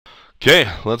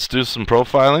Okay, let's do some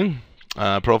profiling.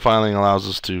 Profiling allows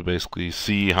us to basically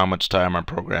see how much time our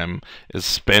program is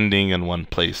spending in one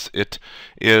place. It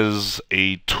is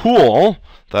a tool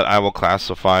that I will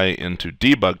classify into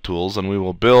debug tools, and we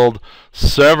will build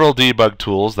several debug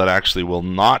tools that actually will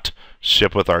not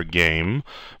ship with our game,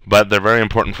 but they're very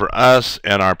important for us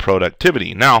and our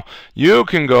productivity. Now, you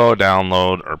can go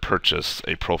download or purchase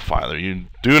a profiler. You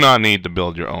do not need to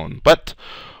build your own, but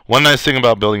one nice thing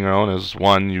about building your own is,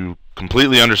 one, you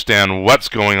completely understand what's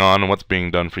going on and what's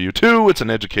being done for you. Two, it's an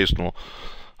educational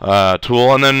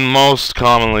tool. And then most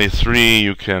commonly, three,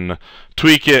 you can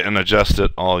tweak it and adjust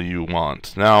it all you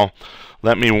want. Now,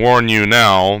 let me warn you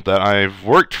now that I've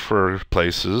worked for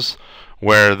places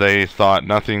where they thought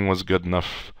nothing was good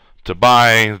enough to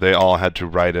buy. They all had to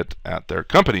write it at their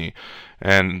company.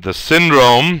 And the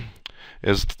syndrome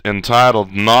is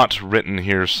entitled Not Written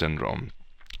Here syndrome.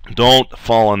 Don't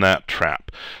fall in that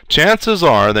trap. Chances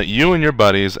are that you and your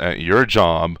buddies at your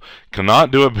job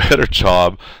cannot do a better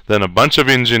job than a bunch of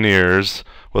engineers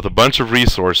with a bunch of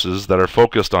resources that are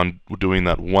focused on doing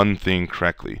that one thing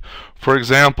correctly. For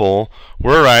example,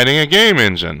 we're writing a game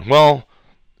engine. Well,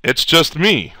 it's just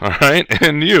me, all right,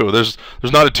 and you. There's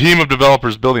not a team of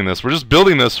developers building this. We're just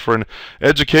building this for an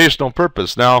educational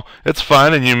purpose. Now, it's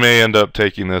fun, and you may end up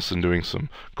taking this and doing some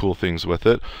cool things with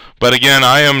it. But again,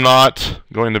 I am not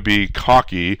going to be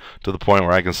cocky to the point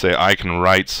where I can say I can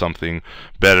write something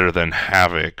better than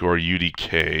Havok or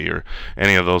UDK or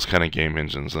any of those kind of game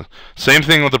engines. Same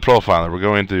thing with the profiler. We're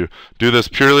going to do this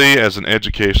purely as an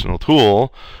educational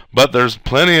tool, but there's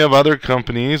plenty of other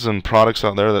companies and products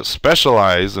out there that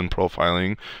specialize in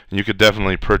profiling, and you could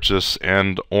definitely purchase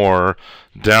and or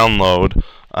download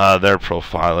their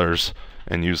profilers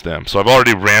and use them. So I've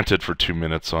already ranted for 2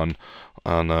 minutes on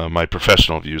my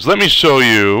professional views. Let me show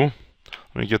you.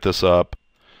 Let me get this up.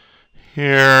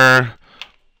 Here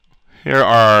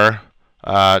are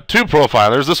two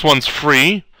profilers. This one's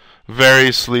free,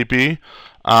 very sleepy. You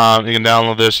can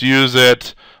download this, use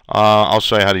it. I'll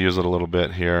show you how to use it a little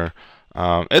bit here.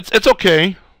 It's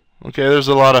okay. Okay, there's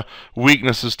a lot of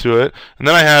weaknesses to it. And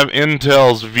then I have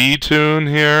Intel's VTune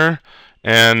here,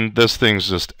 and this thing's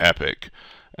just epic.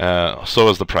 So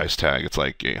is the price tag. It's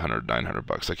like 800, 900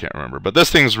 bucks. I can't remember. But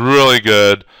this thing's really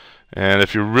good. And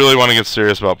if you really want to get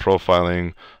serious about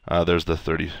profiling, there's the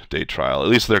 30-day trial. At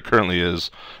least there currently is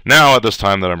now at this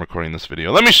time that I'm recording this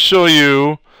video. Let me show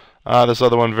you this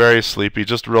other one, very sleepy.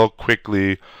 Just real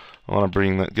quickly, I want to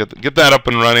bring that, get that up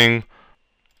and running.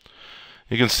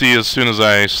 You can see as soon as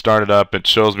I start it up, it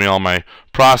shows me all my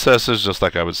processes, just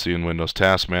like I would see in Windows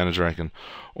Task Manager. I can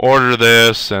order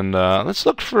this, and let's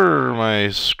look for my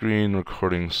screen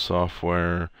recording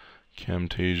software,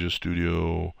 Camtasia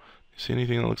Studio. See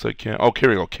anything that looks like Cam? Oh, here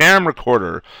we go, Cam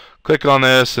Recorder. Click on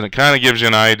this, and it kind of gives you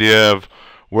an idea of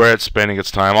where it's spending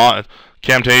its time.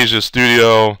 Camtasia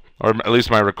Studio, or at least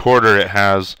my recorder, it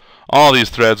has all these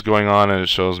threads going on, and it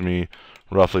shows me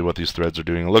roughly what these threads are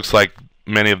doing. It looks like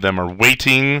many of them are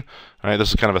waiting. All right, this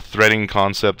is kind of a threading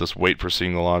concept, this wait for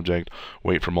single object,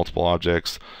 wait for multiple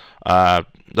objects.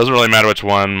 Doesn't really matter which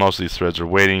one. Most of these threads are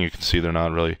waiting. You can see they're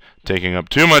not really taking up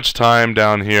too much time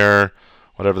down here.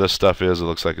 Whatever this stuff is, it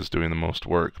looks like it's doing the most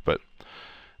work. But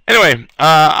anyway,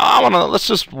 let's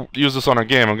just use this on our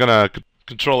game. I'm gonna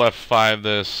Control F5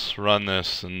 this, run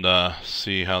this, and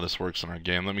see how this works in our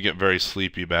game. Let me get Very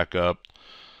Sleepy back up.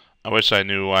 I wish I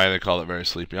knew why they call it Very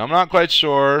Sleepy. I'm not quite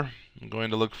sure. I'm going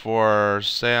to look for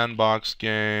Sandbox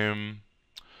Game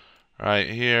right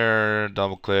here,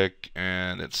 double click,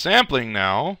 and it's sampling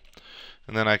now.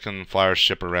 And then I can fly our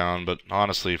ship around, but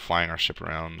honestly, flying our ship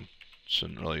around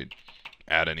shouldn't really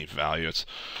add any value.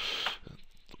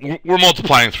 We're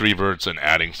multiplying 3 verts and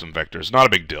adding some vectors. Not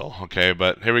a big deal, okay?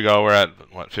 But here we go. We're at,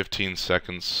 what, 15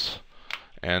 seconds.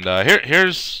 And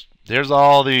here's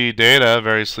all the data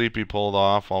Very Sleepy pulled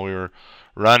off while we were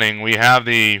running. We have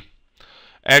the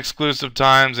exclusive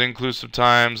times, inclusive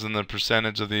times, and the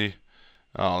percentage of the...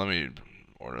 Oh, let me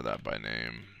order that by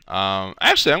name.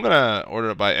 Actually, I'm going to order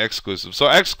it by exclusive. So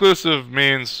exclusive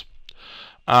means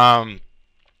the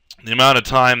amount of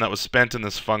time that was spent in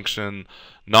this function,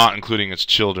 not including its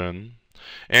children.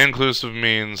 Inclusive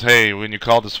means, hey, when you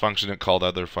called this function, it called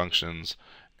other functions,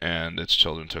 and its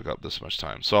children took up this much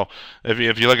time. So if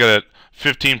you look at it,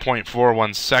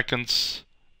 15.41 seconds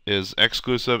is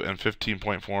exclusive, and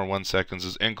 15.41 seconds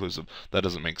is inclusive. That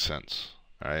doesn't make sense.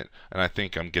 All right, and I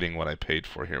think I'm getting what I paid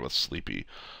for here with Sleepy,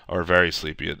 or Very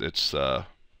Sleepy. It's yeah.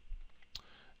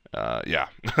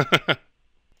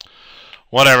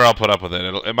 Whatever, I'll put up with it.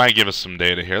 It might give us some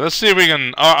data here. Let's see if we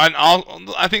can.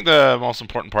 I think the most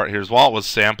important part here is while it was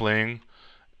sampling,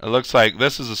 it looks like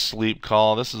this is a sleep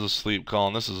call, this is a sleep call,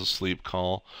 and this is a sleep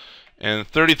call. And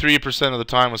 33% of the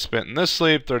time was spent in this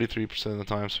sleep, 33% of the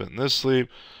time spent in this sleep,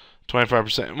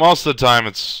 25%. Most of the time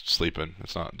it's sleeping.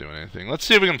 It's not doing anything. Let's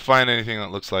see if we can find anything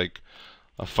that looks like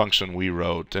a function we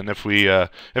wrote. And if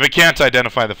it can't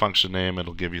identify the function name,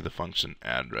 it'll give you the function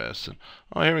address. And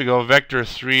oh, here we go, vector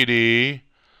 3D.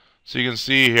 So you can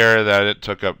see here that it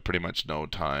took up pretty much no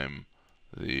time,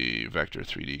 the vector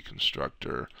 3D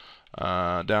constructor.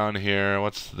 Down here,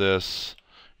 what's this?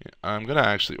 I'm going to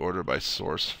actually order by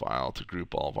source file to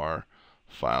group all of our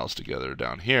files together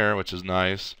down here, which is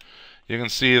nice. You can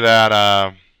see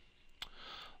that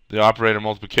the operator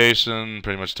multiplication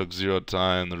pretty much took 0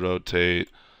 time. The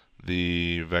rotate,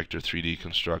 the vector 3D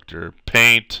constructor,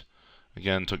 paint,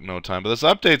 again took no time. But this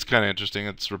update's kind of interesting.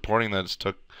 It's reporting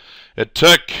that it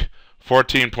took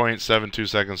 14.72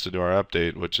 seconds to do our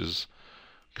update, which is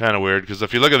kind of weird because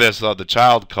if you look at this, the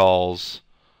child calls,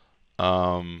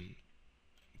 the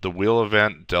wheel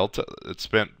event delta, it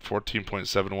spent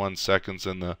 14.71 seconds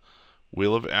in the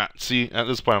wheel event. See, at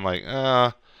this point I'm like,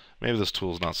 maybe this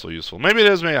tool is not so useful. Maybe it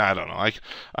is, maybe I don't know.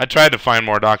 I tried to find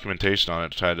more documentation on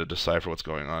it to try to decipher what's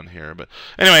going on here. But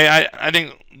anyway, I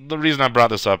think the reason I brought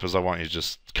this up is I want you to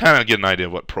just kind of get an idea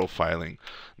of what profiling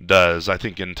does. I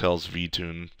think Intel's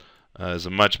VTune is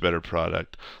a much better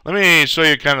product. Let me show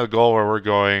you kind of the goal where we're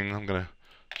going. I'm going to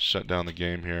shut down the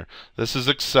game here. This is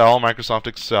Excel, Microsoft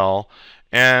Excel.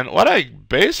 And what I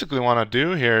basically want to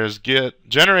do here is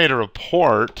generate a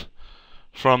report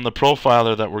from the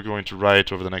profiler that we're going to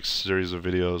write over the next series of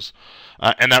videos.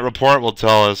 And that report will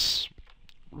tell us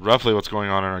roughly what's going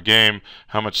on in our game,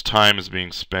 how much time is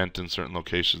being spent in certain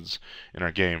locations in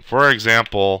our game. For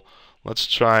example, let's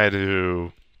try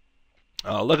to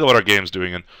look at what our game's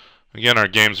doing. And again, our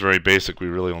game's very basic. We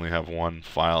really only have one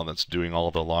file that's doing all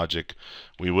the logic.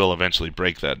 We will eventually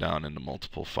break that down into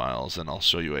multiple files, and I'll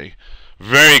show you a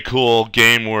very cool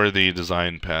game-worthy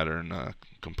design pattern,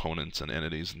 components and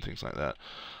entities and things like that.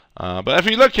 But if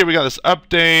you look here, we got this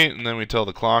update, and then we tell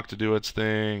the clock to do its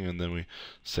thing, and then we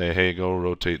say, hey, go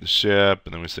rotate the ship,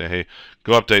 and then we say, hey,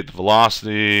 go update the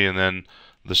velocity, and then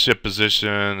the ship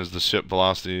position is the ship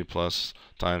velocity plus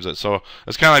times it. So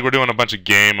it's kind of like we're doing a bunch of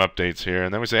game updates here,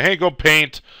 and then we say, hey, go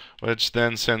paint, which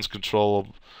then sends control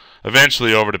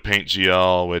eventually over to paint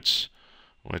GL, which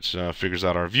figures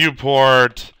out our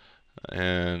viewport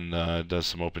and does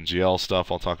some OpenGL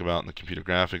stuff I'll talk about in the computer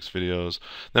graphics videos.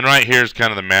 Then right here is kind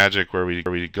of the magic where we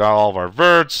got all of our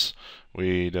verts,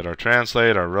 we did our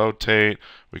translate, our rotate,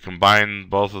 we combined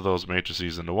both of those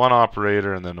matrices into one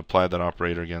operator and then applied that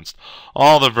operator against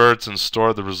all the verts and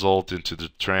stored the result into the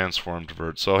transformed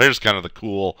vert. So here's kind of the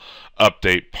cool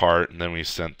update part, and then we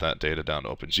sent that data down to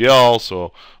OpenGL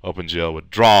so OpenGL would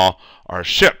draw our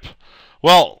ship.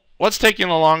 Well, what's taking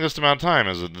the longest amount of time?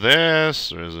 Is it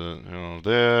this, or is it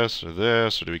this, or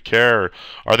this, or do we care? Or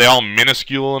are they all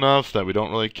minuscule enough that we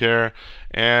don't really care?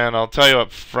 And I'll tell you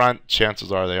up front,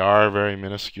 chances are they are very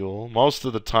minuscule. Most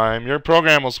of the time, your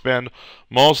program will spend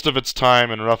most of its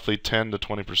time in roughly 10 to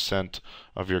 20%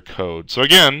 of your code. So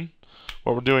again,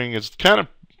 what we're doing is kind of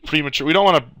premature. We don't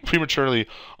want to prematurely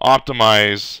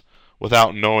optimize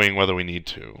without knowing whether we need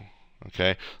to.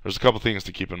 Okay? There's a couple things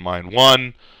to keep in mind.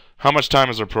 One, how much time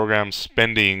is our program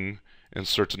spending in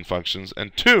certain functions?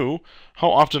 And two, how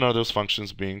often are those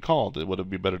functions being called? Would it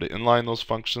be better to inline those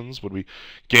functions? Would we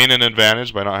gain an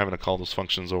advantage by not having to call those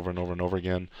functions over and over and over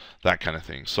again? That kind of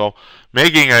thing. So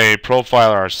making a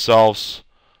profiler ourselves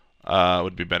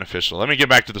would be beneficial. Let me get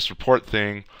back to this report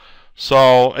thing.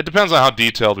 So it depends on how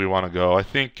detailed we want to go. I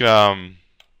think as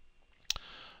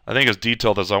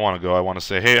detailed as I want to go, I want to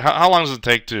say, hey, how long does it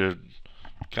take to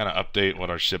kind of update what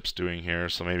our ship's doing here?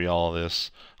 So maybe all of this,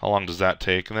 how long does that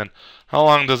take? And then how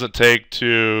long does it take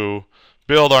to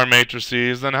build our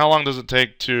matrices? Then how long does it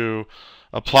take to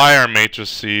apply our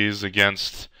matrices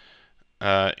against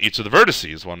each of the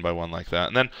vertices one by one like that?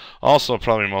 And then also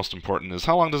probably most important is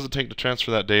how long does it take to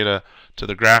transfer that data to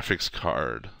the graphics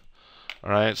card?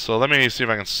 Alright, so let me see if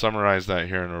I can summarize that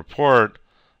here in a report.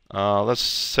 Let's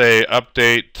say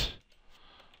update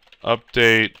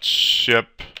ship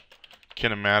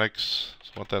kinematics,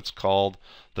 is what that's called,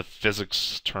 the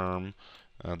physics term,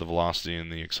 the velocity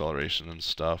and the acceleration and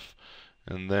stuff.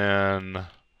 And then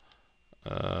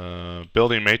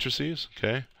building matrices,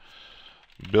 okay.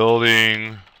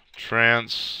 Building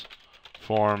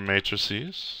transform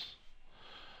matrices.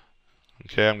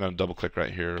 Okay, I'm going to double click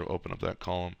right here to open up that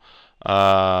column.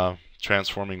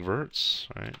 Transforming verts,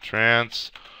 right?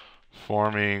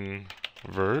 Transforming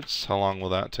verts, how long will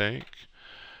that take?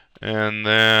 And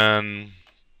then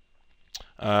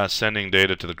sending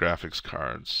data to the graphics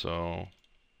card. So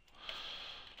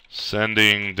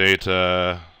Sending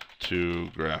data to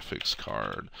graphics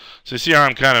card. So you see how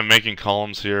I'm kind of making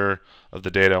columns here of the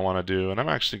data I want to do, and I'm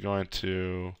actually going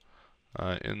to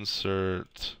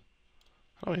insert.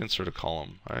 How do I insert a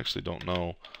column? I actually don't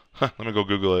know. Let me go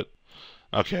Google it.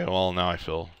 Okay, well now I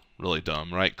feel really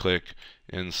dumb. Right click,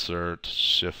 insert,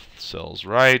 shift cells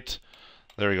right.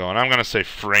 There we go. And I'm going to say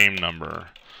frame number.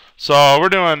 So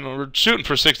we're shooting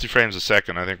for 60 frames a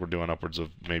second. I think we're doing upwards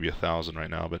of maybe 1,000 right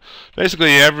now. But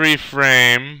basically every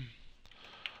frame,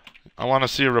 I want to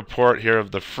see a report here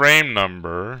of the frame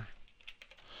number,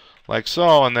 like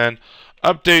so, and then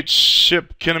update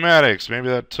ship kinematics. Maybe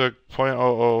that took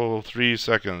 0.003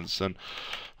 seconds. And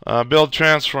build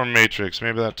transform matrix.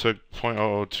 Maybe that took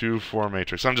 0.0024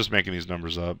 matrix. I'm just making these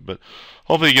numbers up, but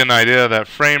hopefully you get an idea that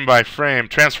frame by frame,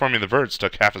 transforming the verts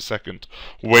took half a second.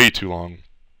 Way too long.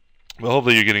 But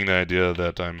hopefully you're getting the idea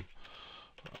that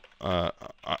I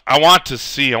want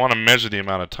to measure the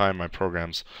amount of time my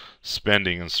program's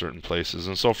spending in certain places.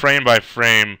 And so frame by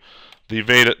frame, the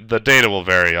data will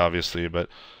vary, obviously, but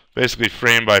basically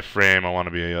frame by frame, I want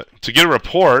to be to get a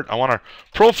report. I want our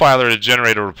profiler to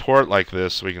generate a report like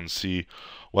this so we can see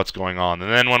what's going on.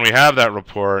 And then when we have that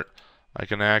report, I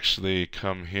can actually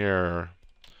come here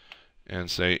and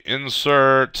say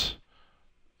insert,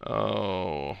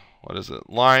 what is it?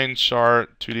 Line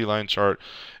chart, 2D line chart,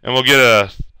 and we'll get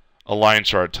a line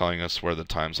chart telling us where the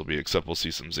times will be, except we'll see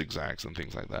some zigzags and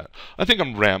things like that. I think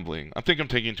I'm rambling. I think I'm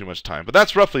taking too much time, but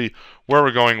that's roughly where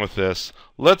we're going with this.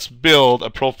 Let's build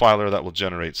a profiler that will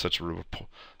generate such a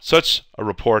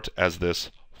report as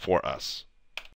this for us.